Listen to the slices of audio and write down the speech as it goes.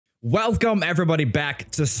Welcome everybody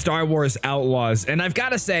back to Star Wars Outlaws, and I've got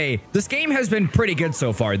to say, this game has been pretty good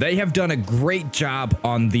so far. They have done a great job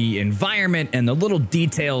on the environment and the little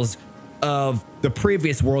details of the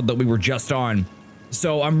previous world that we were just on.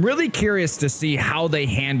 So I'm really curious to see how they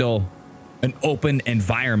handle an open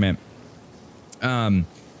environment. The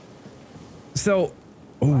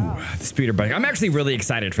speeder bike. I'm actually really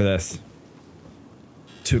excited for this.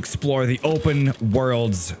 To explore the open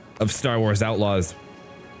worlds of Star Wars Outlaws.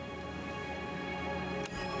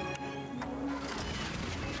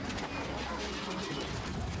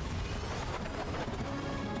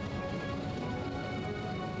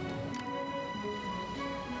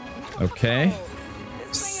 Okay,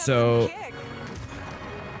 so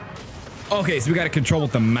we got to control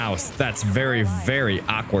with the mouse. That's very, very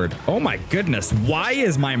awkward. Oh my goodness, why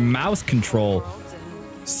is my mouse control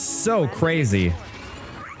so crazy?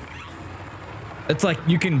 It's like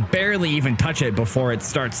you can barely even touch it before it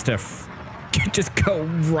starts to just go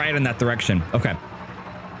right in that direction. Okay,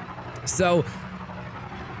 so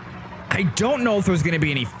I don't know if there's going to be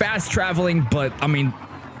any fast traveling, but I mean,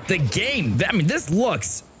 the game, this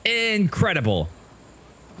looks incredible.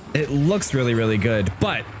 It looks really, really good,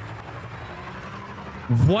 but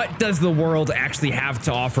what does the world actually have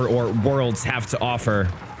to offer, or worlds have to offer?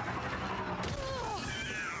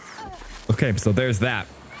 Okay, so there's that.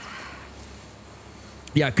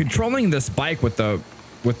 Yeah, controlling this bike with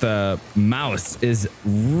the mouse is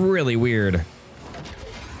really weird.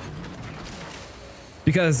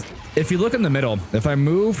 Because if you look in the middle, if I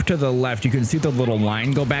move to the left, you can see the little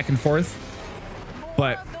line go back and forth.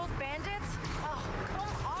 But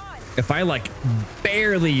if I like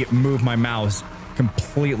barely move my mouse,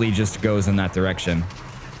 completely just goes in that direction.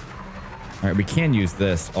 All right, we can use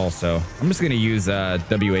this also. I'm just gonna use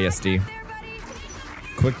WASD.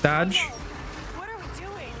 Quick dodge. What are we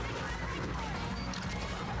doing?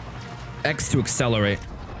 X to accelerate.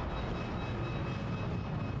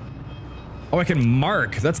 Oh, I can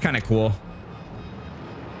mark. That's kind of cool.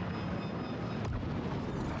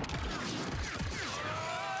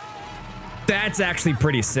 That's actually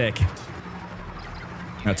pretty sick. All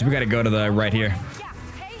right, so we got to go to the right here. Yeah,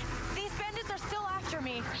 hey, these bandits are still after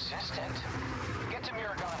me. Persistent. Get to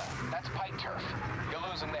Miragana. That's Pike Turf. You'll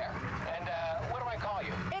lose him there. And, what do I call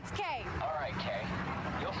you? It's Kay. All right, Kay.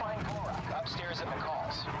 You'll find Gorak upstairs at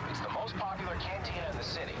McCall's. It's the most popular cantina in the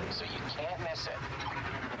city, so you can't miss it.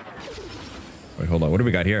 Wait, hold on. What do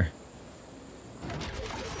we got here?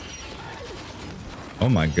 Oh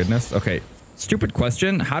my goodness. Okay. Stupid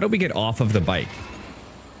question. How do we get off of the bike?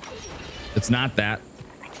 It's not that.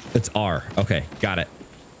 It's R. Okay, got it.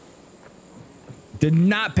 Did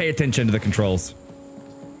not pay attention to the controls.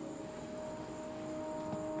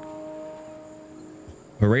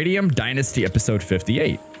 Palladium Dynasty episode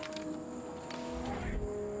 58.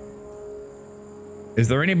 Is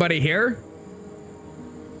there anybody here?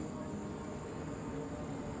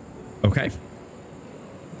 Okay.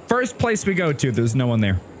 First place we go to, there's no one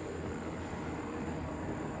there.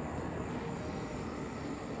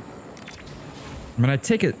 I mean, I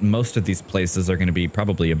take it most of these places are going to be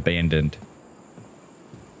probably abandoned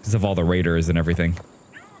because of all the raiders and everything.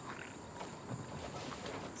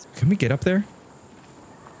 Can we get up there?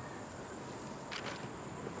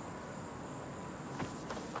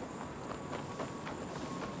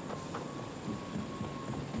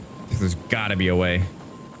 There's got to be a way.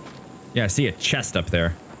 Yeah, I see a chest up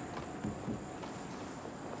there.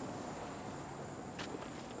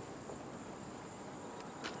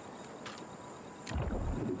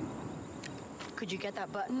 Could you get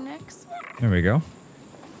that button next? There we go.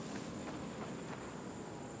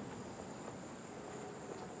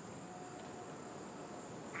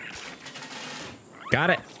 Got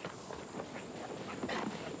it.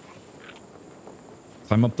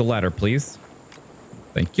 Climb up the ladder, please.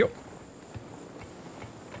 Thank you.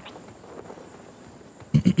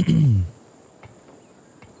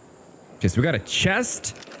 Okay, so we got a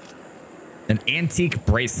chest, an antique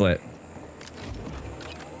bracelet.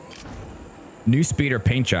 New speeder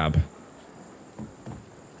paint job.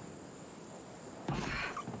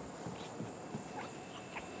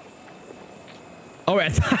 Oh, I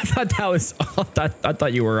thought that was. I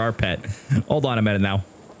thought you were our pet. Hold on a minute now.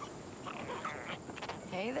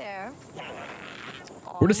 Hey there.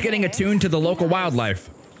 We're just getting attuned to the local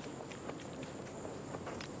wildlife.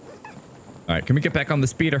 All right, can we get back on the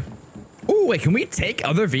speeder? Oh, wait, can we take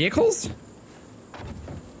other vehicles?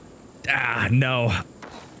 Ah, no.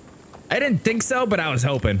 I didn't think so, but I was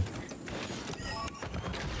hoping.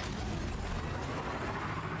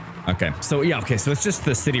 Okay, so yeah, okay, so it's just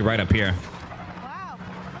the city right up here. Wow,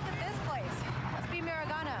 look at this place. Must be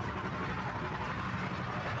Miragana.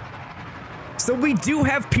 So we do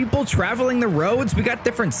have people traveling the roads. We got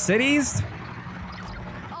different cities.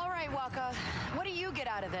 All right, Waka. What do you get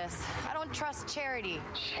out of this? I don't trust Charity.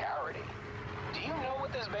 Charity? Do you know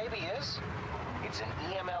what this baby is? It's an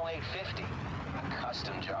EML 850, a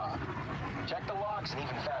custom job. Checked the logs and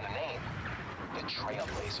even found a name. The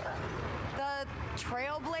Trailblazer. The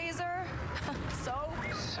Trailblazer? So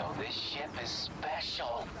this ship is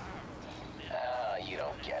special. You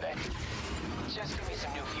don't get it. Just give me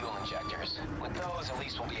some new fuel injectors. With those, at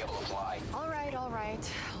least we'll be able to fly. All right. I'll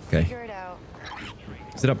Okay. figure it out.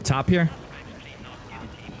 Is it up top here?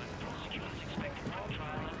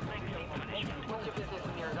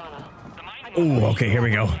 Oh, okay, here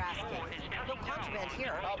we go. I'll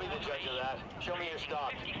be the judge of that. Show me your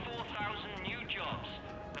stock.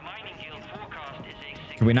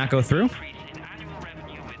 Can we not go through?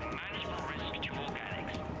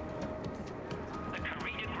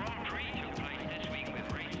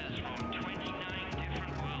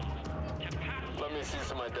 Let me see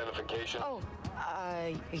some identification. Oh,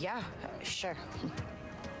 yeah, sure.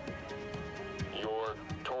 You're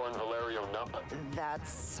Torrin Valerio Nupp?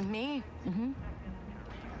 That's me.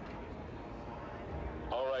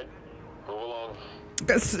 All right, move along.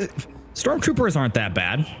 Stormtroopers aren't that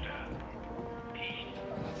bad.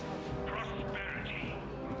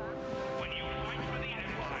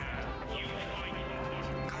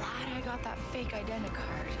 Glad I got that fake identity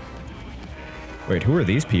card. Wait, who are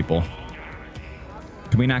these people?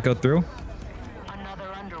 Can we not go through?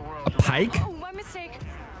 Another underworld. A pike? Oh, my mistake.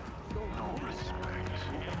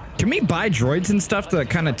 Can we buy droids and stuff to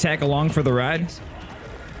kind of tag along for the ride?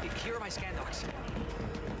 Here are my scan docs.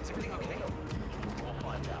 Is everything okay? We'll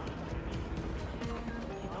find out.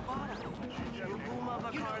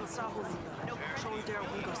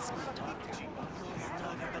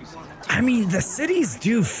 I mean, the cities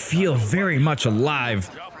do feel very much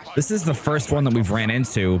alive. This is the first one that we've ran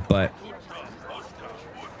into, but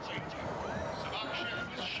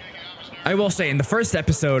I will say in the first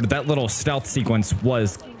episode, that little stealth sequence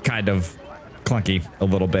was kind of clunky a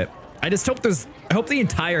little bit. I just hope I hope the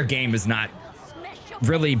entire game is not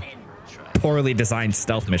really poorly designed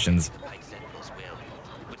stealth missions.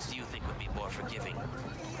 Which do you think would be more forgiving?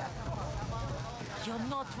 You're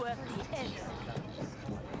not worth the end.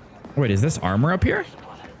 Wait, is this armor up here?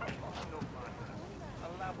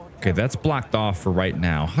 Okay, that's blocked off for right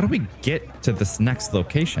now. How do we get to this next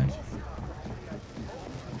location?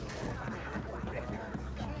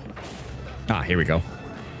 Ah, here we go.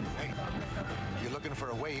 Hey, you looking for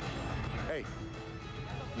a wait? Hey,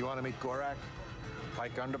 you want to meet Gorak?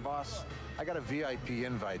 Pike Underboss? I got a VIP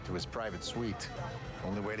invite to his private suite.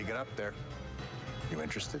 Only way to get up there. You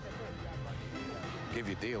interested? Give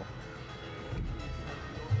you a deal.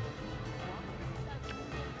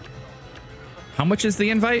 How much is the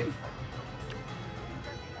invite?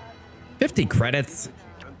 50 credits.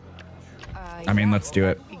 I mean, let's do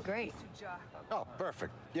it. Be great. Oh,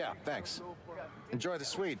 perfect. Yeah, thanks. Enjoy the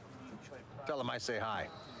suite. Tell him I say hi.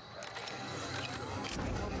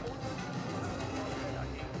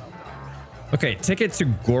 Okay, ticket to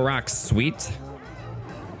Gorak's suite.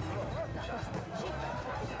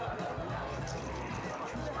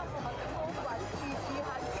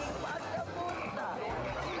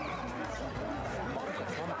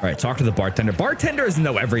 All right, talk to the bartender. Bartenders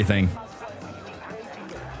know everything.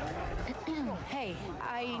 Hey,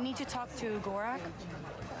 I need to talk to Gorak.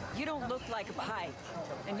 You don't look like a Pike,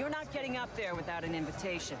 and you're not getting up there without an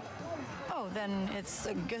invitation. Oh, then it's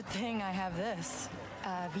a good thing I have this.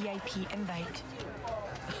 VIP invite.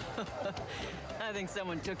 I think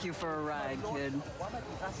someone took you for a ride, kid.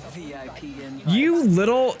 VIP invite. You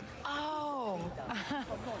little... Oh,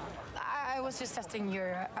 I was just testing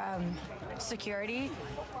your security.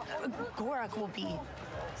 Gorak will be.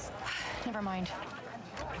 Never mind.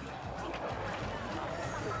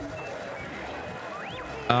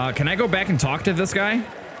 Can I go back and talk to this guy?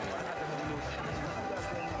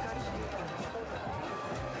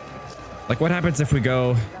 Like, what happens if we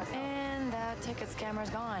go... And that ticket scammer's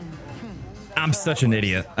gone. I'm such an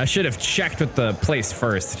idiot. I should have checked with the place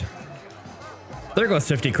first. There goes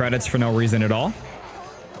 50 credits for no reason at all.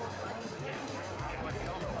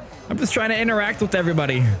 I'm just trying to interact with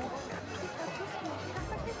everybody.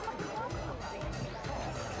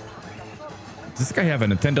 Does this guy have a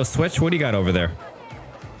Nintendo Switch? What do you got over there?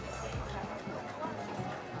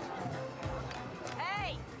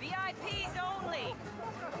 Hey, VIPs only.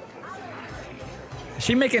 Is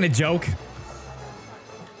she making a joke?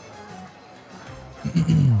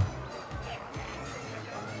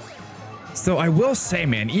 So I will say,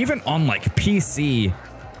 man, even on like PC,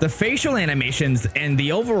 The facial animations and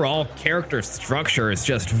the overall character structure is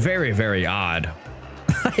just very, very odd.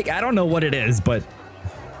 Like, I don't know what it is, but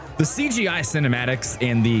the CGI cinematics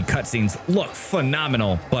and the cutscenes look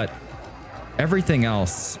phenomenal, but everything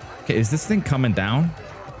else. Okay, is this thing coming down?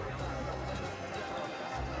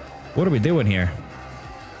 What are we doing here?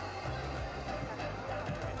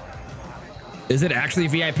 Is it actually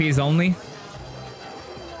VIPs only?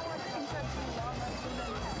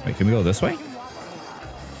 Wait, can we go this way?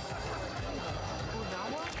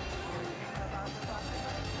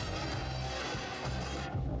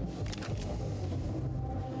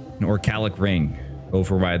 An Orcalic ring.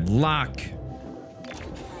 Override lock.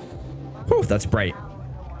 Whew, that's bright.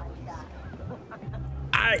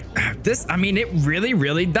 I mean, it really,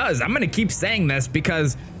 really does. I'm gonna keep saying this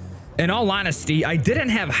because, in all honesty, I didn't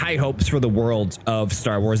have high hopes for the world of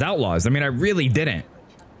Star Wars Outlaws. I mean, I really didn't.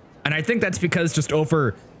 And I think that's because just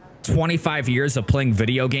over 25 years of playing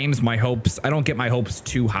video games, I don't get my hopes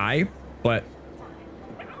too high, but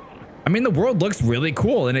I mean, the world looks really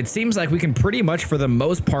cool and it seems like we can pretty much, for the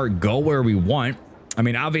most part, go where we want. I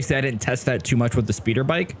mean, obviously I didn't test that too much with the speeder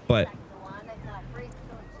bike, but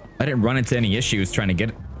I didn't run into any issues trying to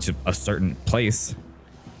get to a certain place.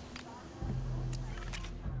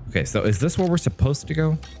 Okay, so is this where we're supposed to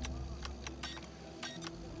go?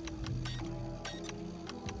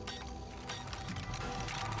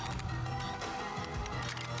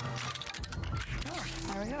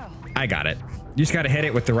 There we go. I got it. You just got to hit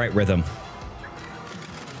it with the right rhythm.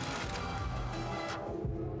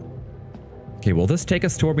 Okay, will this take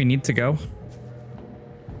us to where we need to go?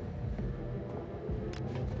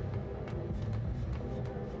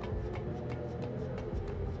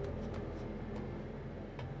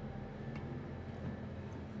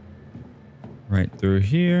 Right through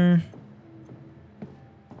here.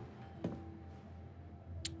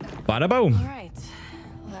 Bada boom. All right,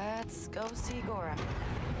 let's go see Gora.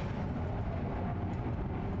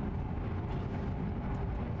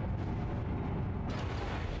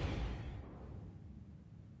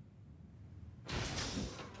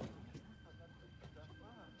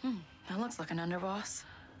 That looks like an underboss.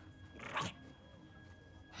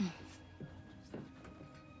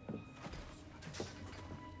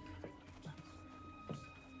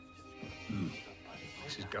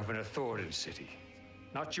 This is Governor Thornton's city,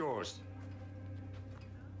 not yours.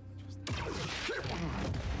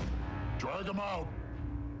 Drag him out.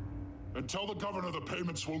 And tell the governor the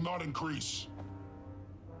payments will not increase.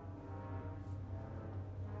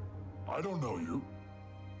 I don't know you.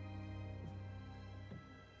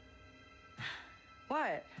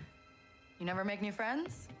 What? You never make new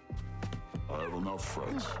friends? I have enough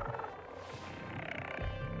friends.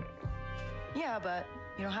 Yeah, but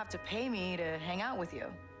you don't have to pay me to hang out with you.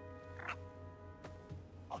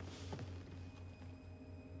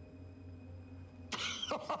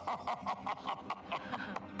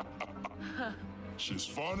 She's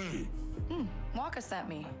funny. Waka sent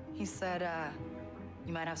me. He said,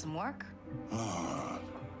 you might have some work? Ah,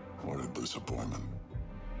 what a disappointment.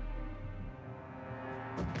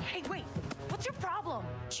 Hey, wait! What's your problem?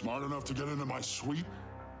 Smart enough to get into my suite,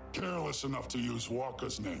 careless enough to use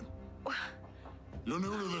Walker's name. You're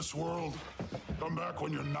new to this world. Come back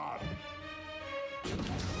when you're not.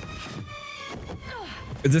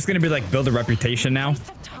 Is this going to be like build a reputation now?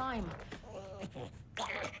 Waste of time.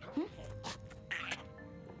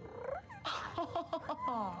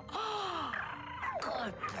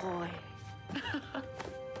 Good boy.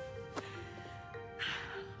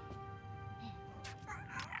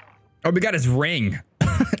 Oh, we got his ring.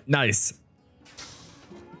 Nice.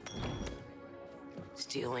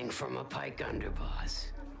 Stealing from a pike underboss.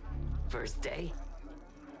 First day?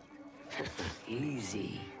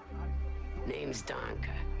 Easy. Name's Donka.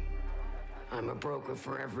 I'm a broker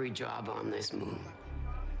for every job on this moon.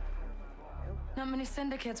 Not many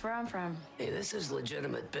syndicates where I'm from. Hey, this is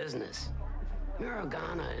legitimate business.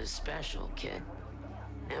 Mirogana is special, kid.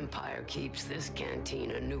 Empire keeps this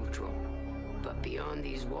cantina neutral. But beyond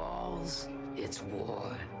these walls, it's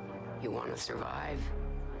war. You want to survive?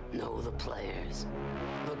 Know the players.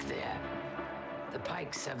 Look there. The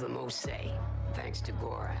Pikes have the most say, thanks to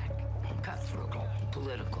Gorak. Cutthroat,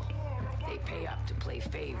 political. They pay up to play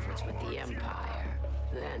favorites with the Empire.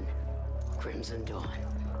 Then, Crimson Dawn.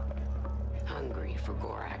 Hungry for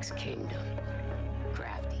Gorak's kingdom.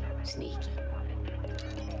 Crafty, sneaky.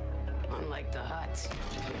 Unlike the Hutts.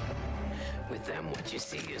 With them, what you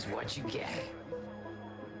see is what you get.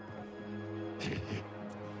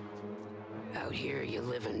 Out here, you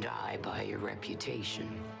live and die by your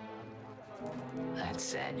reputation. That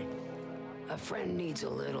said, a friend needs a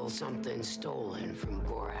little something stolen from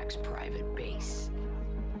Gorak's private base.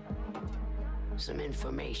 some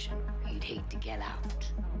information he'd hate to get out.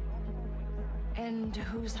 And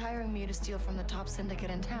who's hiring me to steal from the top syndicate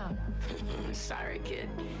in town? Sorry, kid.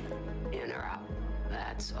 In or out.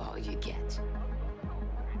 That's all you get.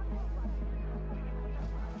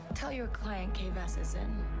 Tell your client Vess is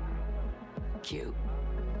in. Cute.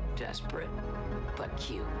 Desperate, but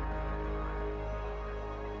cute.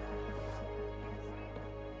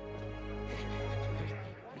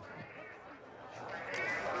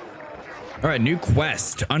 All right, new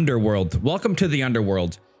quest, Underworld. Welcome to the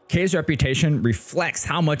Underworld. Kay's reputation reflects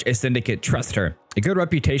how much a syndicate trusts her. A good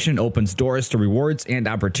reputation opens doors to rewards and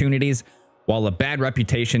opportunities, while a bad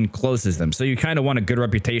reputation closes them. So you kind of want a good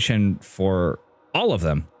reputation for all of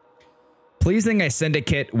them. Pleasing a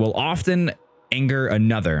syndicate will often anger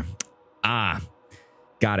another. Ah,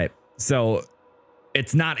 got it. So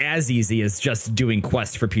it's not as easy as just doing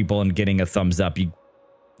quests for people and getting a thumbs up.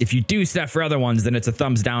 If you do stuff for other ones, then it's a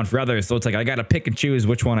thumbs down for others. So it's like, I got to pick and choose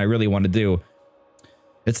which one I really want to do.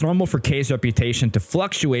 It's normal for Kay's reputation to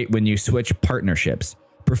fluctuate when you switch partnerships.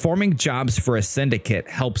 Performing jobs for a syndicate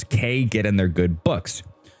helps Kay get in their good books.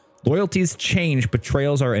 Loyalties change,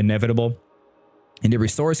 betrayals are inevitable, and a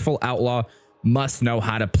resourceful outlaw must know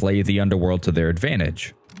how to play the underworld to their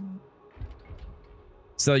advantage.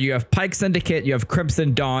 So you have Pike Syndicate, you have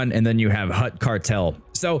Crimson Dawn, and then you have Hut Cartel.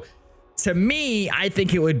 So to me, I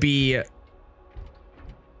think it would be...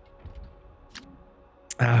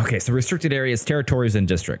 okay, so restricted areas, territories, and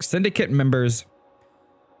districts. Syndicate members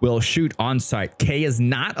will shoot on site. Kay is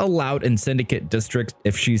not allowed in Syndicate district.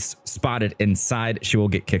 If she's spotted inside, she will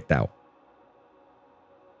get kicked out.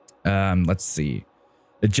 Let's see.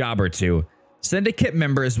 A job or two. Syndicate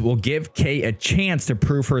members will give Kay a chance to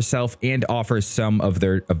prove herself and offer some of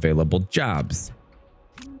their available jobs.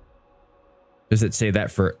 Does it say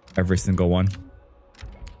that for every single one?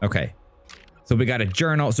 Okay. So we got a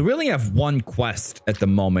journal. So we only have one quest at the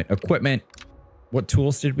moment. Equipment. What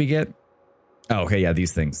tools did we get? Oh, okay. Yeah,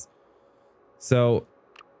 these things. So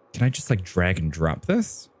can I just like drag and drop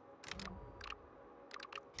this?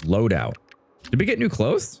 Loadout. Did we get new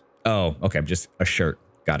clothes? Oh, okay. Just a shirt.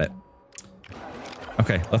 Got it.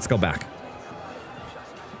 Okay, let's go back.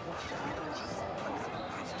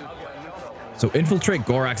 So infiltrate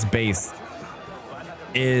Gorak's base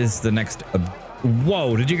is the next...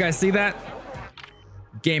 whoa, did you guys see that?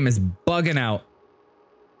 Game is bugging out.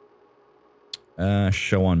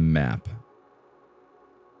 Show on map.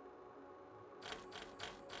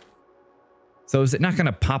 So is it not going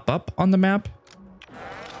to pop up on the map?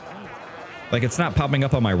 Like it's not popping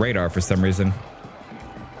up on my radar for some reason.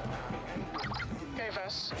 Hey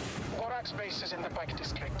Vess, Gorak's base is in the Pike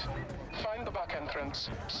district. Find the back entrance,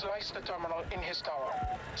 slice the terminal in his tower,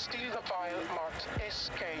 steal the file marked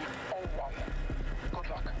SK01. Good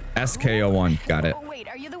luck. SK01, got it. Oh wait,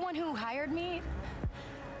 are you the one who hired me?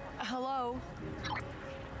 Hello?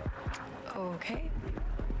 Okay.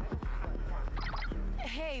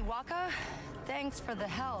 Hey, Waka. Thanks for the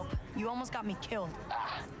help. You almost got me killed.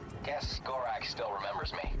 Guess Gorak still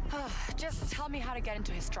remembers me. Just tell me how to get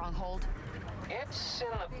into his stronghold. It's in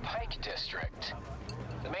the Pike district.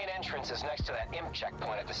 The main entrance is next to that imp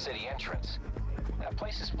checkpoint at the city entrance. That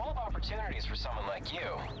place is full of opportunities for someone like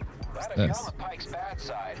you. But if you're on the Pike's bad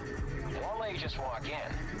side, they won't let you just walk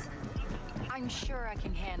in. I'm sure I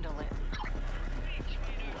can handle it.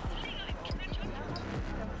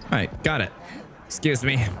 All right, got it. Excuse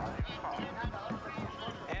me.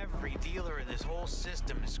 Every dealer in this whole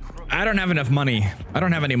system is crooked. I don't have enough money. I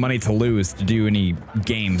don't have any money to lose to do any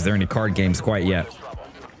games. There are any card games quite yet.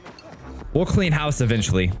 We'll clean house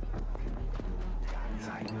eventually.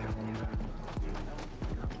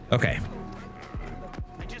 Okay.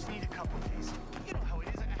 I just need a couple days. You know how it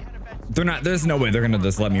is. I had a bad... They're not, there's no way they're gonna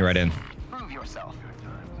just let me right in. Prove yourself.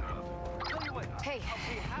 Hey,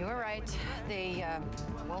 you were right. They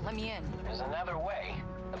won't let me in. There's another way.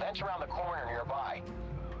 The vent's around the corner nearby.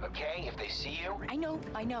 Okay, if they see you... I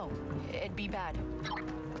know. It'd be bad.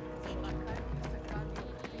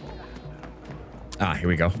 Ah, here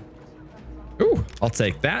we go. Ooh, I'll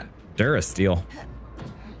take that. Durasteel.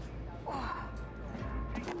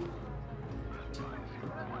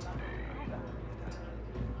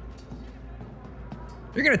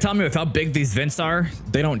 You're gonna tell me with how big these vents are,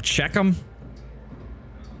 they don't check them?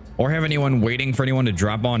 Or have anyone waiting for anyone to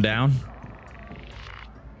drop on down?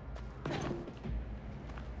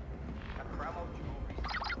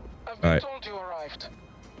 I've been told you arrived.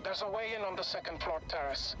 There's a way in on the second floor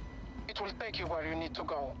terrace. It will take you where you need to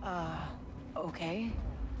go. Okay.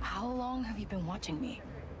 How long have you been watching me?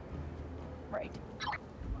 Right.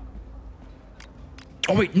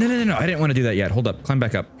 Oh wait, no. I didn't want to do that yet. Hold up, climb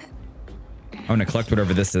back up. I'm gonna collect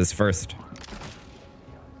whatever this is first.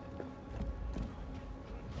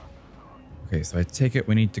 Okay, so I take it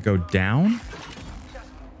we need to go down.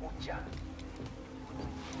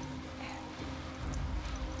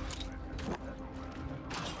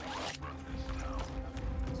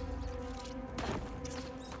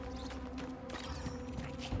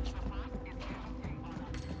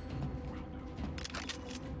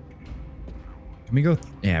 Can we go?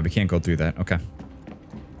 Yeah, we can't go through that. Okay.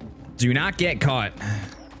 Do not get caught.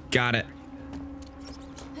 Got it.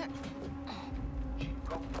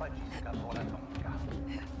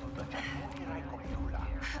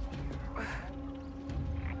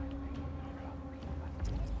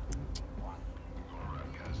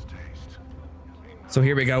 So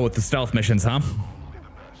here we go with the stealth missions, huh?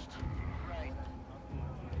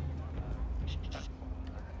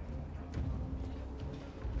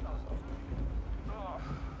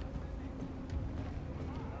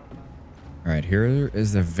 All right, here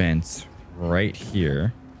is the vents right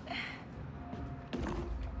here.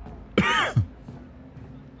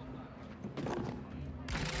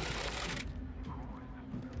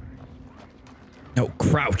 No,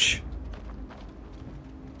 crouch.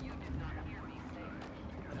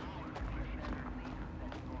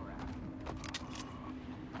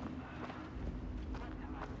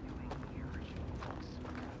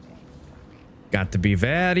 Got to be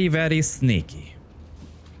very, very sneaky.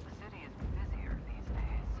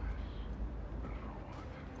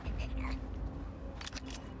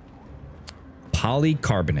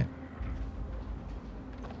 Polycarbonate.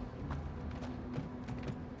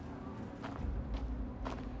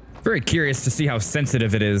 Very curious to see how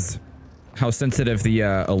sensitive it is. How sensitive the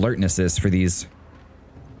alertness is for these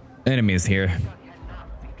enemies here.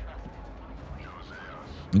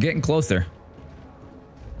 I'm getting closer.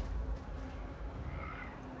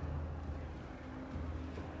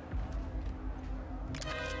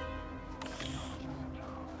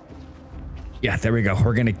 Yeah, there we go.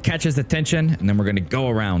 We're going to catch his attention and then we're going to go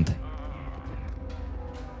around.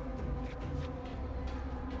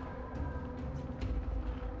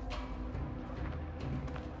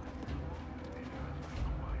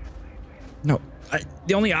 No,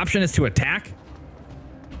 the only option is to attack.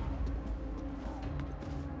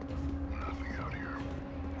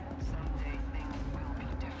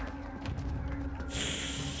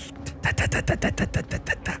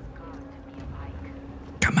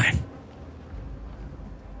 Come on.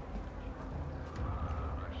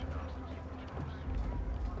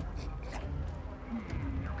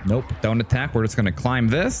 Nope, don't attack. We're just going to climb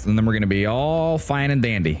this and then we're going to be all fine and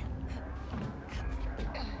dandy.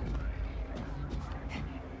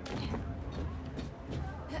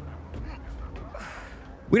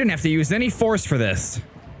 We didn't have to use any force for this.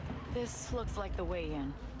 This looks like the way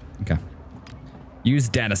in. Okay. Use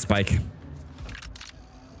data spike.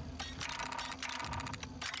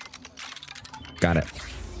 Got it.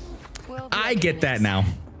 I get that now.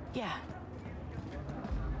 Yeah.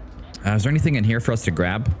 Is there anything in here for us to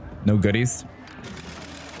grab? No goodies?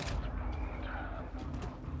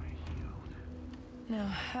 Now,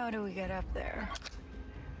 how do we get up there?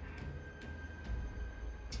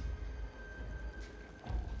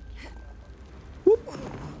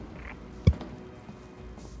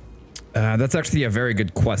 That's actually a very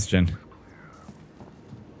good question.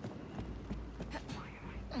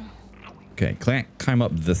 Okay, climb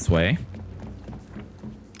up this way.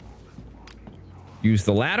 Use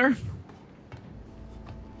the ladder.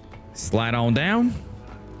 Slide on down.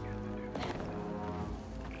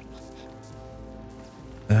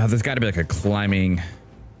 There's got to be like a climbing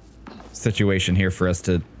situation here for us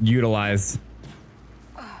to utilize.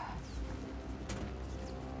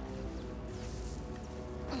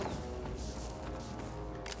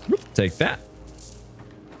 Take that.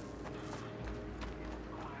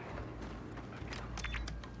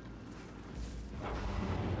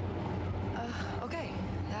 Okay,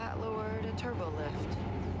 that lowered a turbo lift.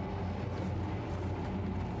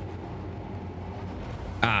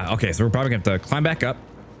 Okay, so we're probably going to have to climb back up.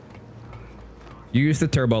 Use the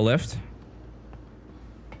turbo lift.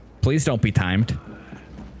 Please don't be timed.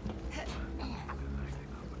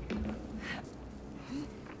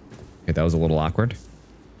 Okay, that was a little awkward.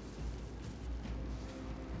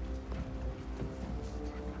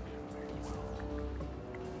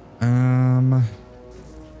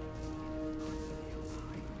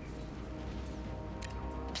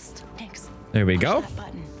 There we go.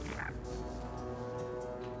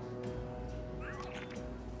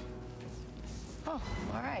 Oh, all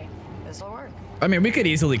right. This'll work. I mean, we could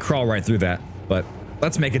easily crawl right through that, but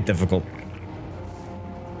let's make it difficult.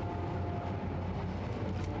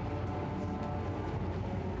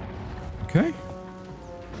 Okay.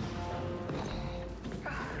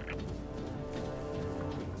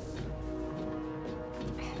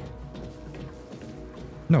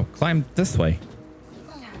 No, climb this way.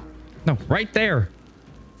 No, right there.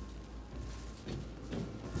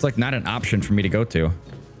 It's like not an option for me to go to.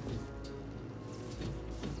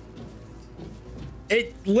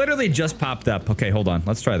 It literally just popped up. Okay, hold on.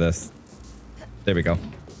 Let's try this. There we go.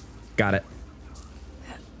 Got it.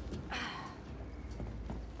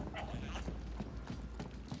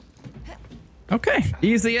 Okay,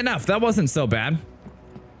 easy enough. That wasn't so bad.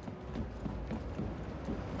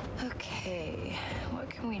 Okay, what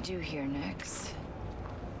can we do here next?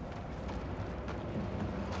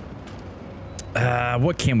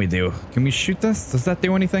 What can we do? Can we shoot this? Does that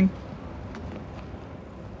do anything?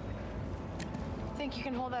 Think you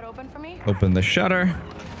can hold that open for me? Open the shutter.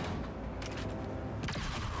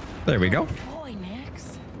 There we go. Boy,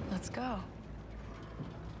 Nix. Let's go.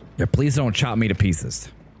 Yeah, please don't chop me to pieces.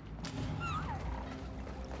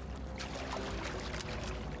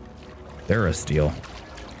 They're a steal.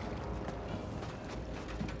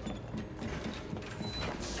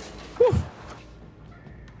 Whew.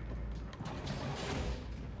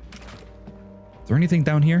 Is there anything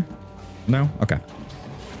down here? No? Okay.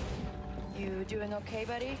 You doing okay,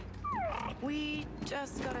 buddy? We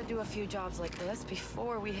just gotta do a few jobs like this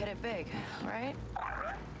before we hit it big, right?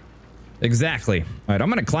 Exactly. All right, I'm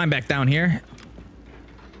gonna climb back down here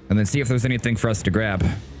and then see if there's anything for us to grab.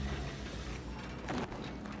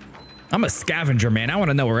 I'm a scavenger, man. I want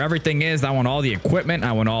to know where everything is. I want all the equipment.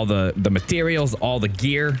 I want all the materials, all the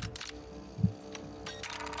gear.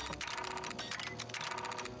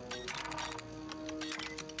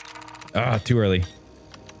 Ah, too early.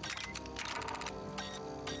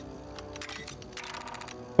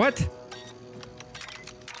 What?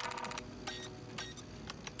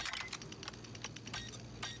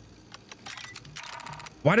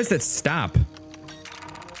 Why does it stop?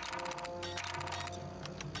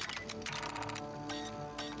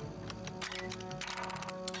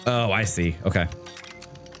 Oh, I see. Okay.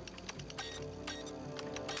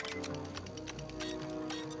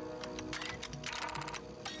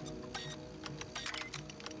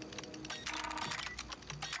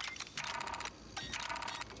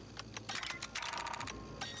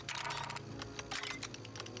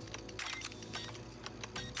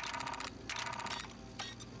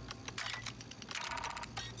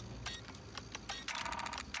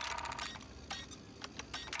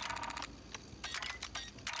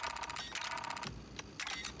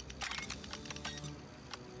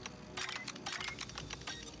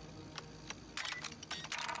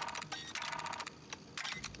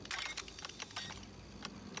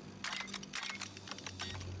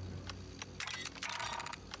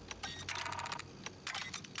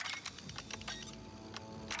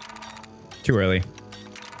 Too early.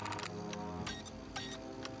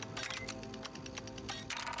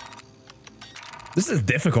 This is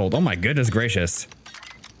difficult. Oh my goodness gracious.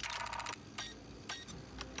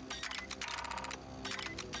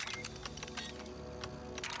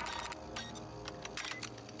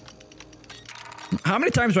 How many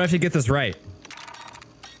times do I have to get this right?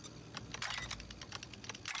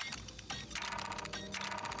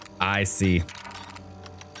 I see.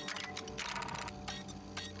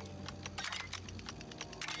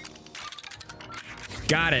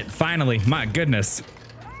 Got it. Finally. My goodness.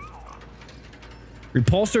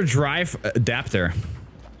 Repulsor drive adapter.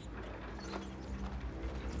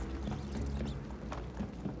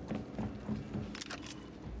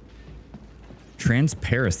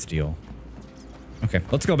 Transparent steel. Okay,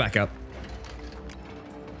 let's go back up.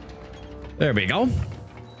 There we go.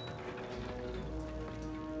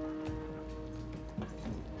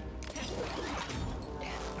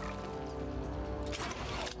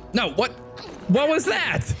 No, what? What was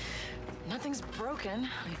that? Nothing's broken,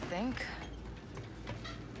 I think.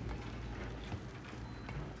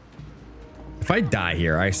 If I die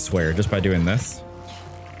here, I swear, just by doing this.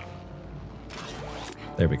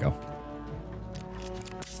 There we go.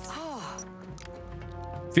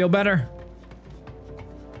 Feel better?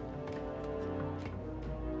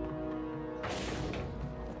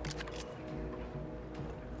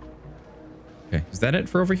 Okay, is that it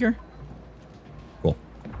for over here? Cool.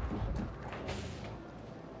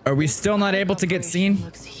 Are we still not able to get seen?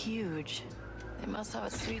 Looks huge. They must have a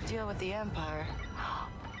sweet deal with the Empire.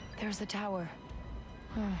 There's the tower.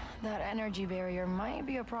 That energy barrier might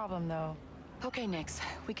be a problem, though. Okay, Nix,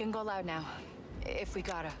 we can go loud now. If we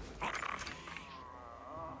gotta.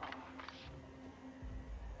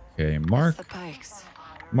 Okay, Mark. The Pikes.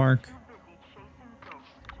 Mark.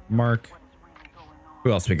 Mark.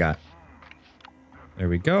 Who else we got? There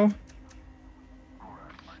we go.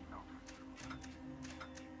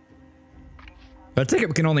 I take it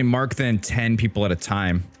we can only mark then 10 people at a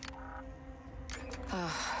time.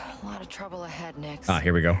 trouble ahead, Nix. Ah,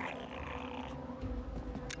 here we go.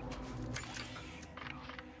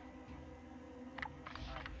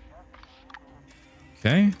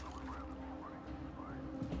 Okay.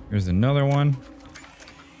 Here's another one.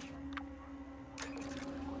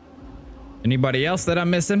 Anybody else that I'm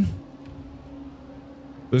missing?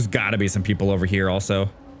 There's got to be some people over here also.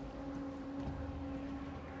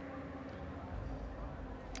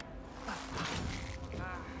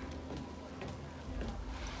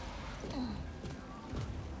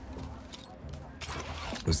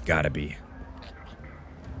 There's got to be.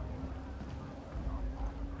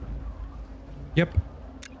 Yep.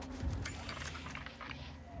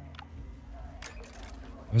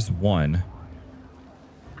 There's one.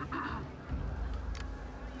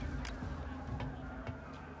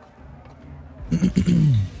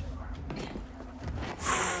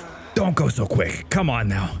 Don't go so quick. Come on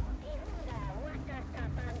now.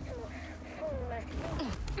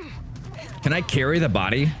 Can I carry the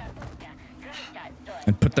body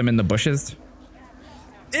and put them in the bushes?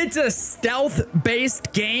 It's a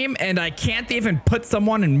stealth-based game and I can't even put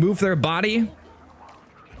someone and move their body?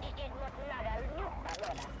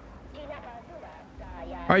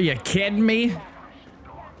 Are you kidding me?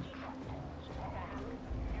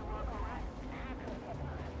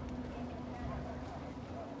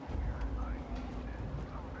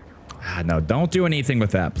 Ah, no, don't do anything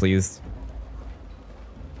with that, please.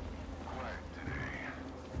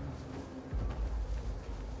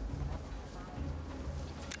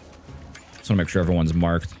 Just want to make sure everyone's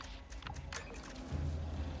marked.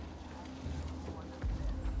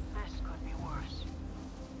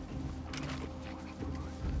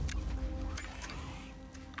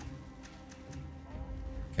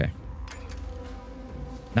 Okay.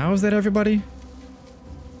 Now is that everybody?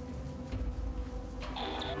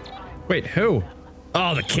 Wait, who?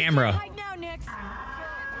 Oh, the camera. Right now, Nix.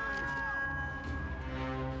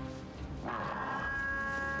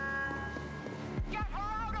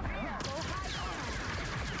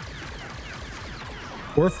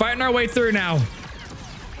 We're fighting our way through now.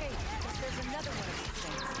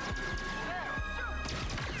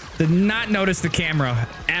 Did not notice the camera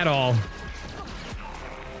at all.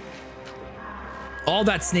 All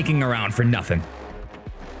that sneaking around for nothing.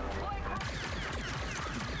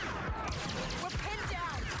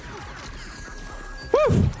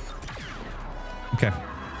 Woo! Okay.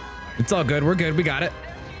 It's all good. We're good. We got it.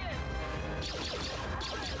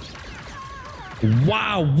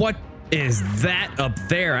 Wow, what is that up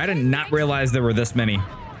there? I did not realize there were this many.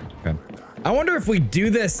 Okay. I wonder if we do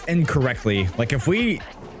this incorrectly. Like if we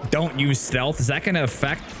don't use stealth, is that going to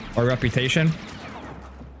affect our reputation?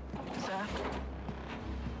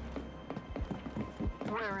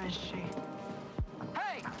 Where is she?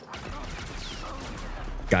 Hey!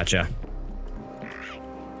 Gotcha.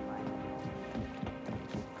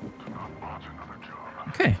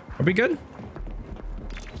 Okay, are we good?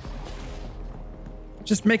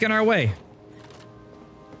 Just making our way.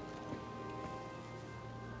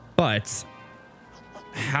 But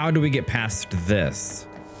how do we get past this?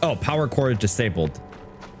 Oh, power cord disabled.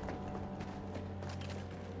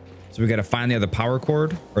 So we got to find the other power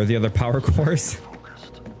cord or the other power cores.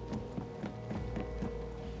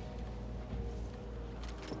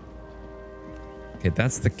 Okay,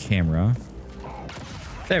 that's the camera.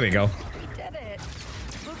 There we go. We did it.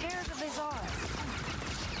 Who cares if they saw us?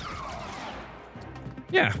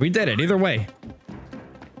 Yeah, we did it either way.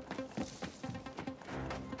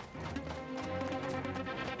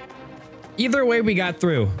 Either way, we got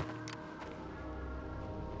through.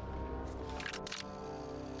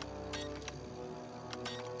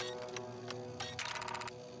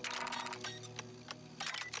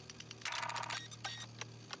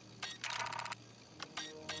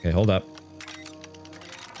 Okay, hold up.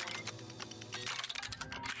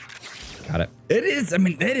 Got it. It is, I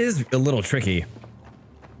mean, it is a little tricky.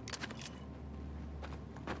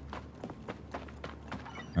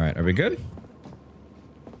 All right, are we good?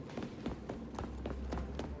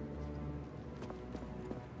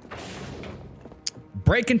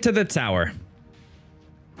 Break into the tower.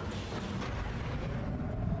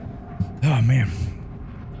 Oh, man.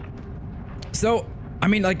 So, I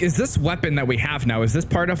mean, like, is this weapon that we have now, is this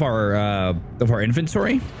part of our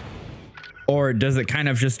inventory? Or does it kind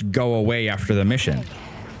of just go away after the mission?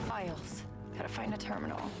 Files. Gotta find a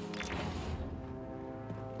terminal.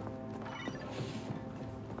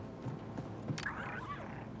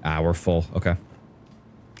 Ah, we're full. Okay.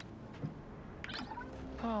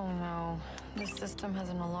 Oh no, this system has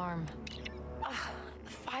an alarm.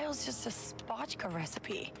 The file's just a spotchka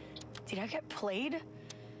recipe. Did I get played?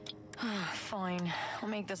 Fine, I'll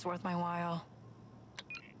make this worth my while.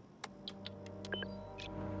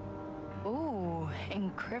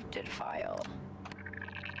 encrypted file.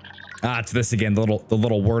 Ah, it's this again, the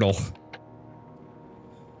little wordle.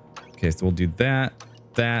 Okay, so we'll do that,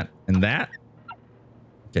 that, and that.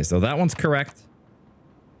 Okay, so that one's correct.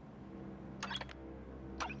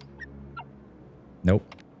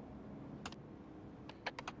 Nope.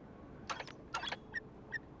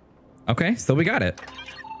 Okay, so we got it.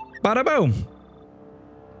 Bada boom.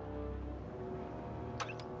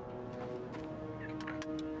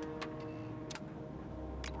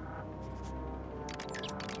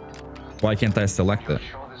 Why can't I select it?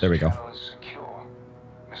 There we go.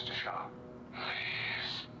 Mr. Shaw.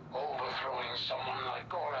 Please. Overthrowing someone like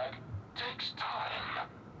Gorak takes time.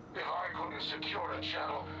 If I couldn't secure a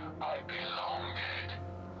channel, I'd be long dead.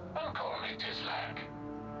 Don't call me Tislak.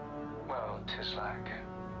 Well, Tislak,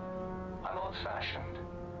 I'm old-fashioned.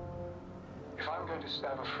 If I'm going to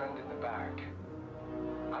stab a friend in the back,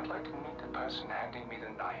 I'd like to meet the person handing me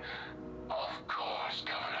the knife. Of course,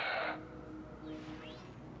 Governor.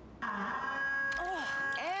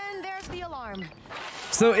 And there's the alarm.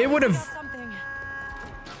 So it would have...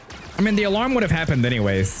 I mean, the alarm would have happened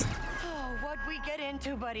anyways. Oh, what'd we get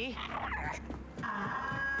into, buddy? All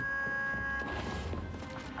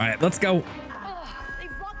right, let's go. Oh,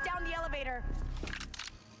 they've locked down the elevator.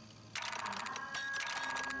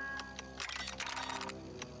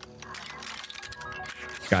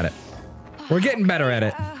 Got it. We're getting better at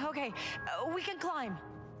it. Okay, we can climb.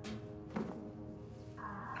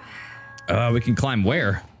 We can climb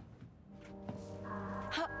where?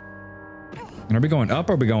 And are we going up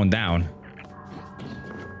or are we going down?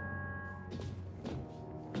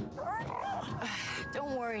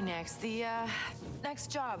 Don't worry, Nex. The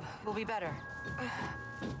next job will be better.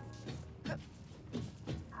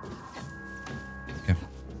 Okay.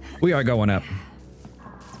 We are going up.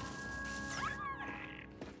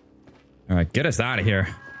 All right, get us out of here.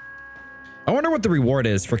 I wonder what the reward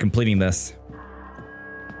is for completing this.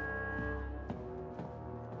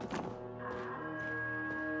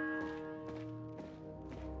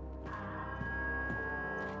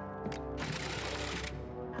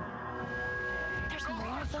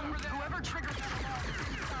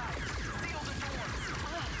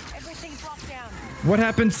 What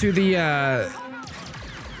happened to the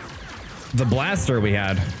blaster we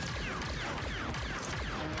had?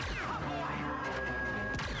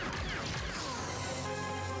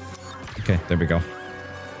 Okay, there we go.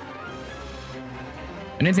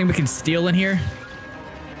 Anything we can steal in here?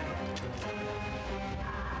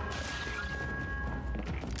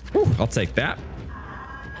 Whew, I'll take that.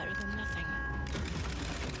 Better than nothing.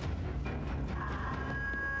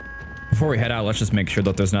 Before we head out, let's just make sure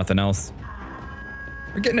that there's nothing else.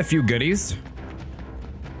 We're getting a few goodies.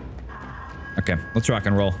 Okay, let's rock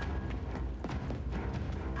and roll.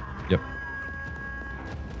 Yep.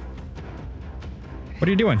 What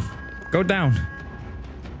are you doing? Go down.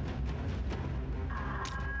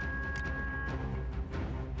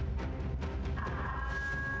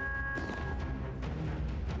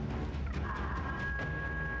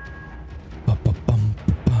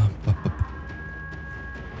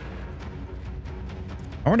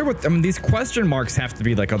 I wonder what, I mean, these question marks have to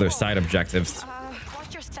be like other side objectives.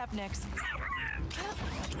 Watch your step, Nex.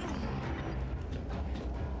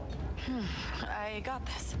 I got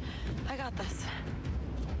this. I got this.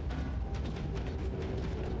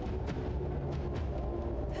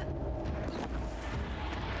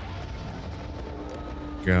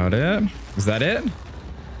 Got it. Is that it?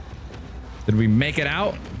 Did we make it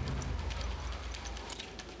out?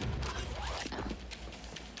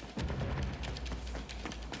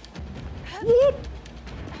 Whoop.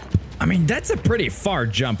 I mean, that's a pretty far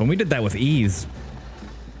jump, and we did that with ease.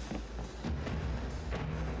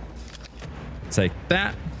 Take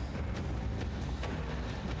that.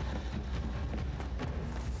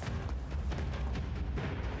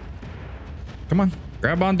 Come on,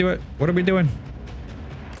 grab onto it. What are we doing?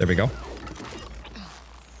 There we go.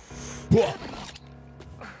 Whoa.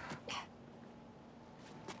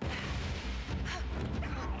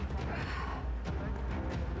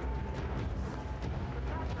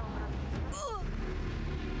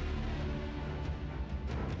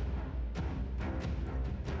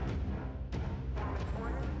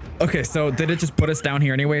 Okay, so did it just put us down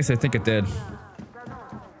here anyways? I think it did.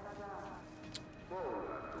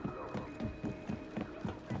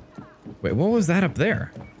 Wait, what was that up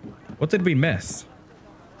there? What did we miss?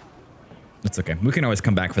 It's okay. We can always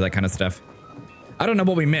come back for that kind of stuff. I don't know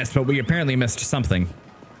what we missed, but we apparently missed something.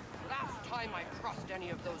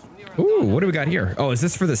 Ooh, what do we got here? Oh, is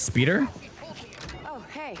this for the speeder? Oh,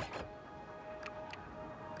 hey.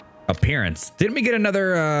 Appearance. Didn't we get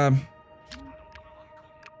another,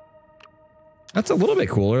 That's a little bit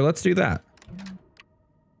cooler. Let's do that.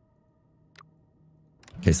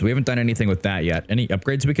 Okay, so we haven't done anything with that yet. Any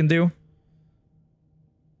upgrades we can do?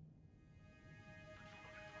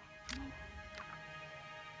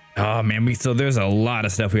 Oh man, so there's a lot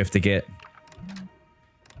of stuff we have to get.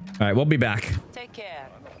 All right, we'll be back. Take care.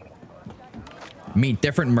 Meet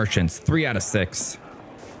different merchants. 3 out of 6.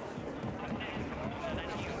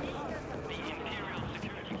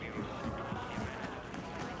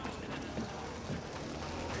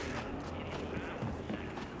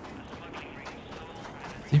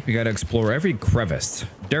 I think we gotta explore every crevice.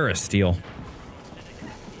 Durasteel.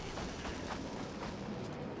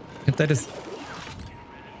 That is.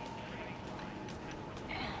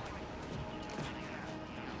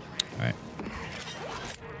 Alright.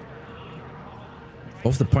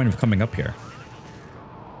 What's the point of coming up here?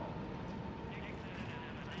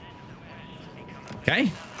 Okay.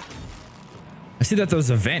 I see that there's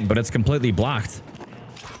a vent, but it's completely blocked.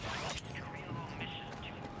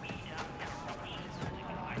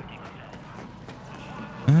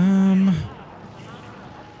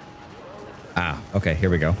 Okay, here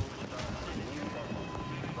we go.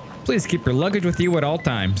 Please keep your luggage with you at all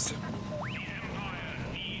times.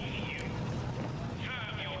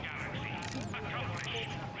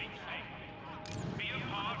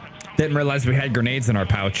 Didn't realize we had grenades in our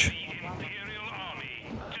pouch.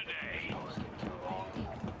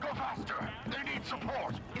 Go faster. They need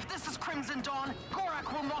support. If this is Crimson Dawn,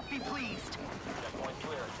 Gorak will not be pleased.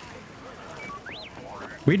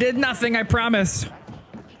 We did nothing, I promise.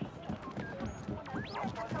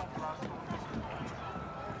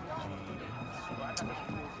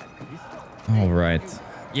 All right.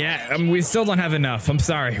 Yeah, we still don't have enough. I'm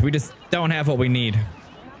sorry. We just don't have what we need.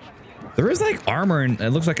 There is like armor and it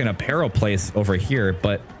looks like an apparel place over here,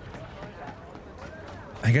 but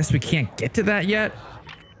I guess we can't get to that yet.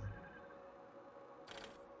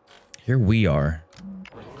 Here we are.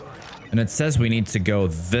 And it says we need to go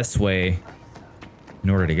this way in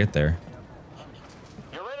order to get there.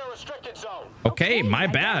 You're in a restricted zone. Okay, my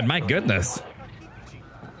bad. My goodness.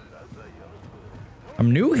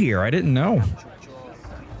 I'm new here. I didn't know.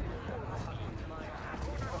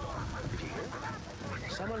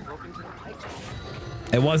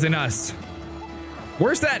 It wasn't us.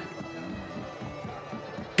 Where's that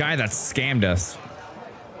guy that scammed us?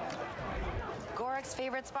 Gorak's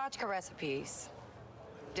favorite spotchka recipes.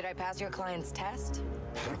 Did I pass your client's test?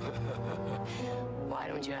 Why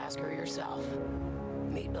don't you ask her yourself?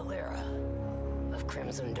 Meet Valera of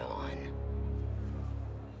Crimson Dawn.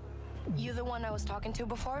 You the one I was talking to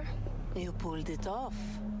before? You pulled it off.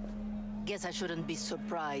 Guess I shouldn't be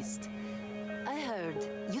surprised. I heard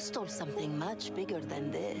you stole something much bigger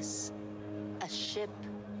than this. A ship.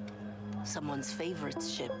 Someone's favorite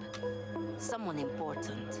ship. Someone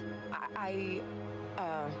important. I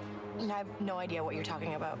have no idea what you're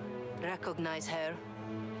talking about. Recognize her?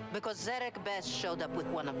 Because Zarek Vess showed up with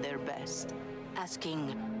one of their best,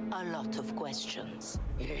 asking a lot of questions.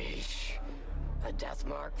 Yeesh. A death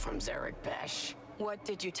mark from Zarek Vess. What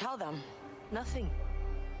did you tell them? Nothing.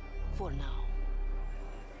 For now.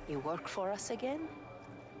 You work for us again?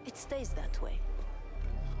 It stays that way.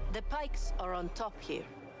 The Pikes are on top here,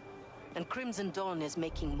 and Crimson Dawn is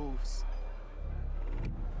making moves.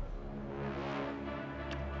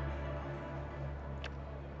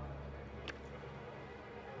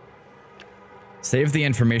 Save the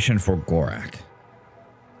information for Gorak.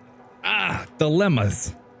 Ah,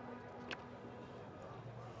 dilemmas.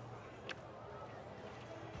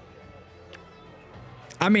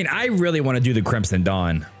 I mean, I really want to do the Crimson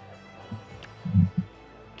Dawn.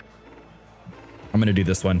 I'm going to do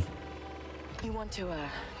this one. You want to,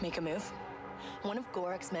 make a move? One of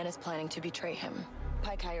Gorak's men is planning to betray him.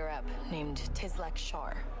 Pike higher up, named Tizlek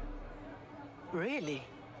Shar. Really?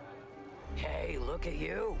 Hey, look at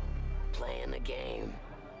you. Playing the game.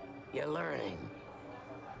 You're learning.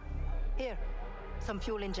 Here, some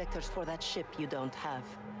fuel injectors for that ship you don't have.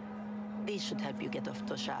 These should help you get off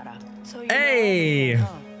Toshara. So hey!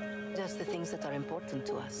 Just the things that are important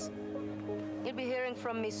to us. You'll be hearing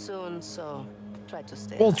from me soon, so try to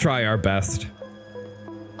stay. We'll try our best.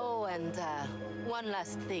 Oh, and one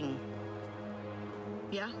last thing.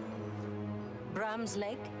 Yeah? Bram's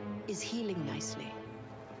leg is healing nicely.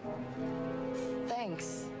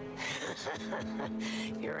 Thanks.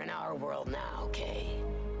 You're in our world now, Kay.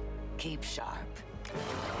 Keep sharp.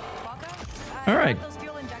 All right.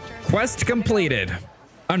 Quest completed.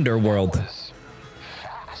 Underworld.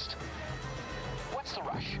 Fast. What's the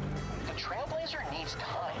rush? The Trailblazer needs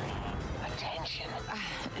time. Attention.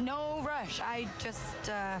 No rush. I just,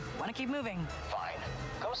 want to keep moving. Fine.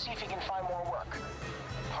 Go see if you can find more work.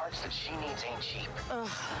 Hard parts that she needs ain't cheap.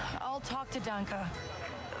 I'll talk to Danka.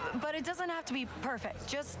 But it doesn't have to be perfect.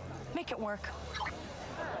 Just make it work.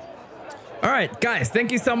 All right, guys,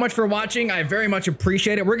 thank you so much for watching. I very much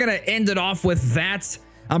appreciate it. We're going to end it off with that.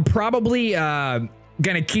 I'm probably going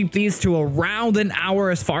to keep these to around an hour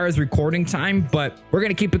as far as recording time, but we're going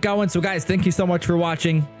to keep it going. So, guys, thank you so much for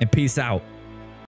watching, and peace out.